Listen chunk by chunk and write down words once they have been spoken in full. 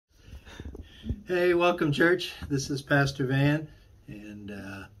Hey, welcome, church. This is Pastor Van, and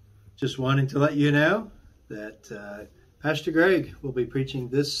just wanting to let you know that Pastor Greg will be preaching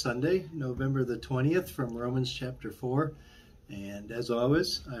this Sunday, November the 20th, from Romans chapter 4. And as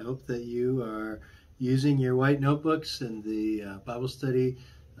always, I hope that you are using your white notebooks and the Bible study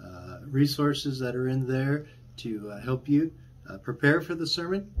resources that are in there to help you prepare for the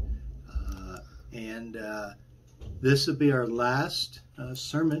sermon. This will be our last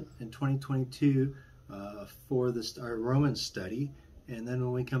sermon in 2022 for our Romans study. And then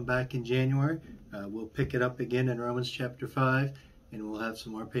when we come back in January, we'll pick it up again in Romans chapter 5, and we'll have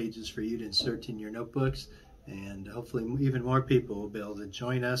some more pages for you to insert in your notebooks. And hopefully even more people will be able to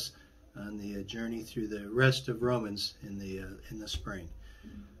join us on the journey through the rest of Romans in the spring.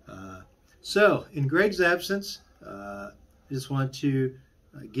 So in Greg's absence, I just want to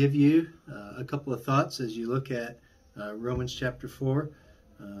give you a couple of thoughts as you look at Romans chapter 4.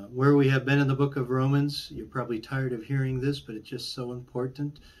 Where we have been in the book of Romans, you're probably tired of hearing this, but it's just so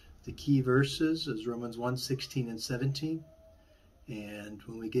important. The key verses is Romans 1, 16 and 17. And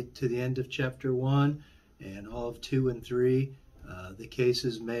when we get to the end of chapter 1 and all of 2 and 3, the case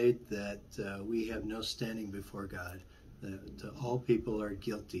is made that we have no standing before God, that all people are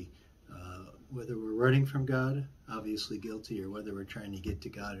guilty. Whether we're running from God, obviously guilty, or whether we're trying to get to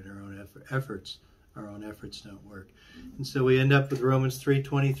God in our own efforts, our own efforts don't work. And so we end up with Romans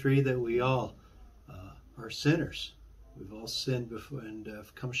 3:23, that we all are sinners. We've all sinned before and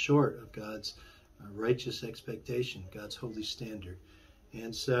have come short of God's righteous expectation, God's holy standard.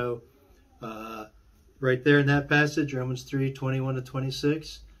 And so right there in that passage, Romans 3:21 to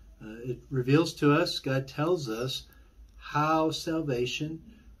 26, it reveals to us, God tells us how salvation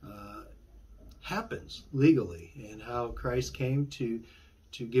happens legally, and how Christ came to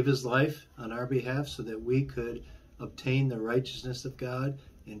give his life on our behalf so that we could obtain the righteousness of God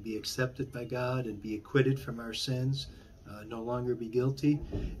and be accepted by God and be acquitted from our sins, no longer be guilty.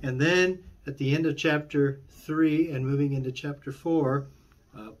 And then at the end of chapter 3 and moving into chapter 4,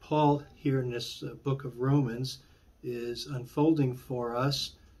 Paul here in this book of Romans is unfolding for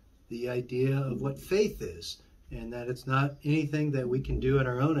us the idea of what faith is, and that it's not anything that we can do in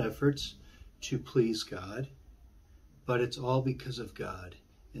our own efforts to please God, but it's all because of God,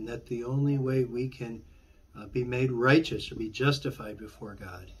 and that the only way we can be made righteous or be justified before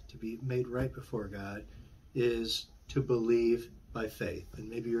God, to be made right before God, is to believe by faith. And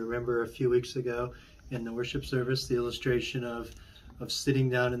maybe you remember a few weeks ago in the worship service the illustration of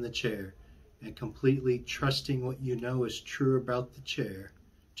sitting down in the chair and completely trusting what you know is true about the chair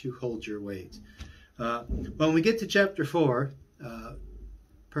to hold your weight. When we get to chapter 4,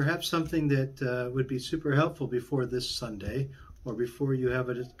 perhaps something that would be super helpful before this Sunday, or before you have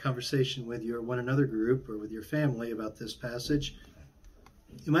a conversation with your one another group or with your family about this passage,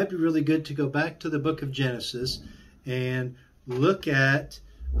 it might be really good to go back to the book of Genesis and look at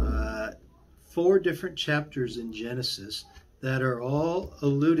 4 different chapters in Genesis that are all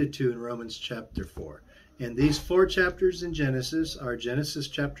alluded to in Romans chapter 4. And these 4 chapters in Genesis are Genesis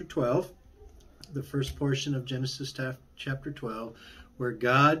chapter 12, the first portion of Genesis chapter 12, where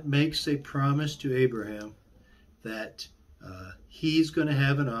God makes a promise to Abraham that he's going to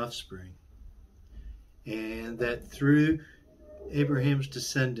have an offspring, and that through Abraham's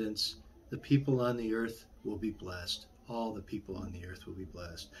descendants, the people on the earth will be blessed. All the people on the earth will be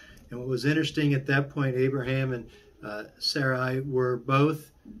blessed. And what was interesting at that point, Abraham and Sarai were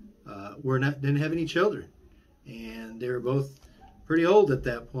both didn't have any children, and they were both pretty old at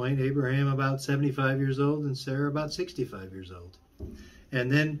that point. Abraham about 75 years old, and Sarah about 65 years old. And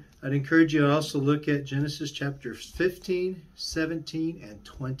then I'd encourage you to also look at Genesis chapters 15, 17, and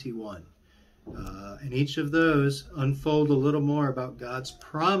 21. And each of those unfold a little more about God's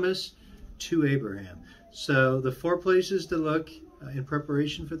promise to Abraham. So the 4 places to look in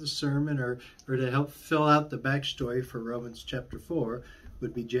preparation for the sermon, or to help fill out the backstory for Romans chapter 4,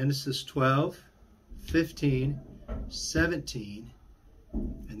 would be Genesis 12, 15, 17,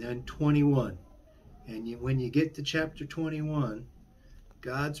 and then 21. And when you get to chapter 21,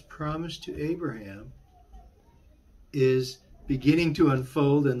 God's promise to Abraham is beginning to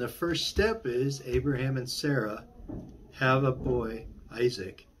unfold, and the first step is Abraham and Sarah have a boy,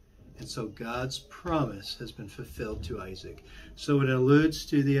 Isaac. And so God's promise has been fulfilled to Isaac. So it alludes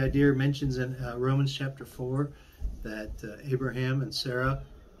to the idea, mentions in Romans chapter 4, that Abraham and Sarah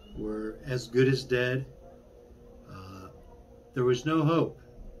were as good as dead. There was no hope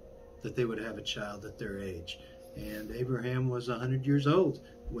that they would have a child at their age. And Abraham was 100 years old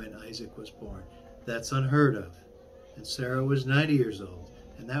when Isaac was born. That's unheard of. And Sarah was 90 years old,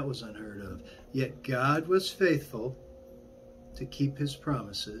 and that was unheard of. Yet God was faithful to keep his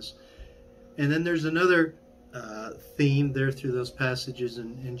promises. And then there's another theme there through those passages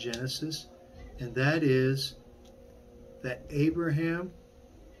in Genesis, and that is that Abraham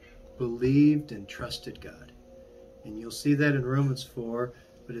believed and trusted God. And you'll see that in Romans 4,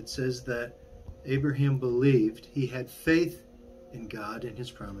 but it says that Abraham believed, he had faith in God and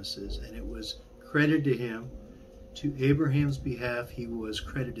his promises, and it was credited to him. To Abraham's behalf, he was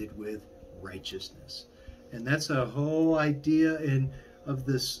credited with righteousness. And that's a whole idea of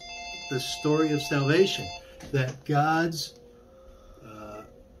the story of salvation, that God's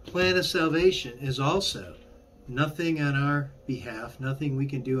plan of salvation is also nothing on our behalf, nothing we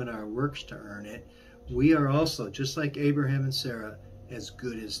can do in our works to earn it. We are also, just like Abraham and Sarah, as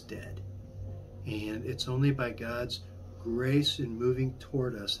good as dead. And it's only by God's grace in moving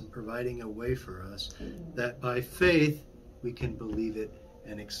toward us and providing a way for us that by faith we can believe it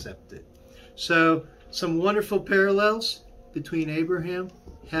and accept it. So, some wonderful parallels between Abraham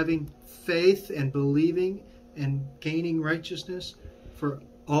having faith and believing and gaining righteousness for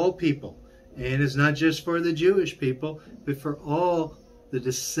all people. And it's not just for the Jewish people, but for all the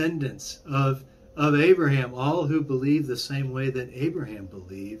descendants of Abraham. All who believe the same way that Abraham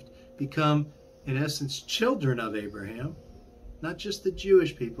believed become, in essence, children of Abraham. Not just the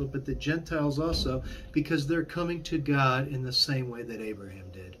Jewish people, but the Gentiles also, because they're coming to God in the same way that Abraham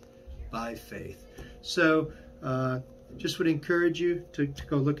did, by faith. So, just would encourage you to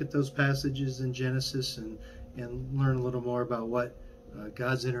go look at those passages in Genesis and learn a little more about what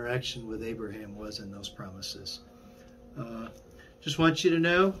God's interaction with Abraham was in those promises. Just want you to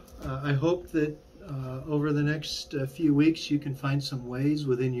know, I hope that over the next few weeks you can find some ways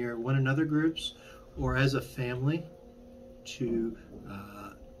within your one another groups or as a family to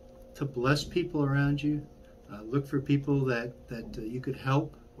bless people around you. Look for people that you could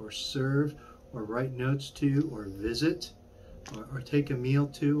help or serve or write notes to or visit or take a meal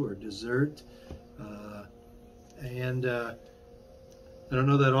to or dessert. I don't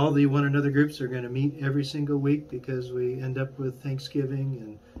know that all the one another groups are going to meet every single week because we end up with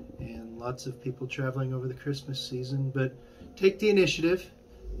Thanksgiving and lots of people traveling over the Christmas season. But take the initiative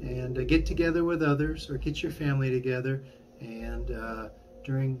and get together with others or get your family together. And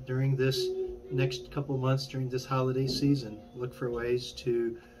during this next couple months, during this holiday season, look for ways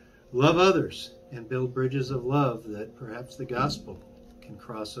to love others and build bridges of love that perhaps the gospel can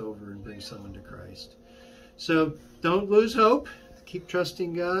cross over and bring someone to Christ. So don't lose hope. Keep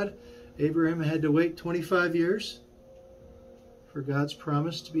trusting God. Abraham had to wait 25 years for God's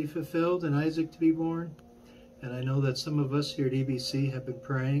promise to be fulfilled and Isaac to be born. And I know that some of us here at EBC have been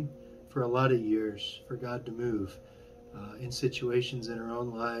praying for a lot of years for God to move in situations in our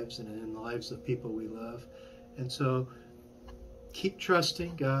own lives and in the lives of people we love. And so keep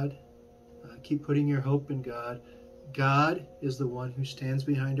trusting God. Keep putting your hope in God. God is the one who stands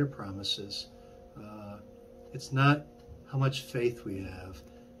behind our promises. It's not how much faith we have,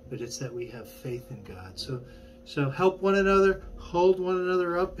 but it's that we have faith in God. So help one another, hold one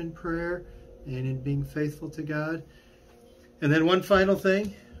another up in prayer and in being faithful to God. And then one final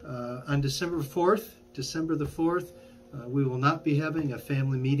thing, on December the 4th, we will not be having a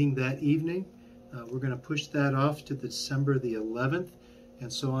family meeting that evening. We're going to push that off to December the 11th.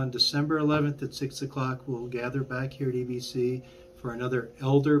 And so on December 11th at 6 o'clock, we'll gather back here at EBC for another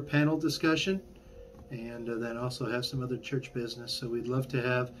elder panel discussion. And then also have some other church business. So we'd love to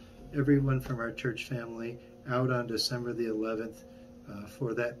have everyone from our church family out on December the 11th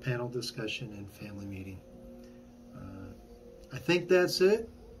for that panel discussion and family meeting. I think that's it.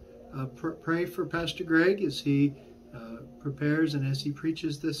 Pray for Pastor Greg as he prepares and as he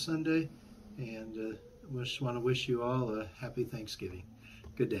preaches this Sunday. And just want to wish you all a happy Thanksgiving.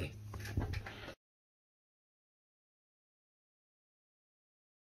 Good day.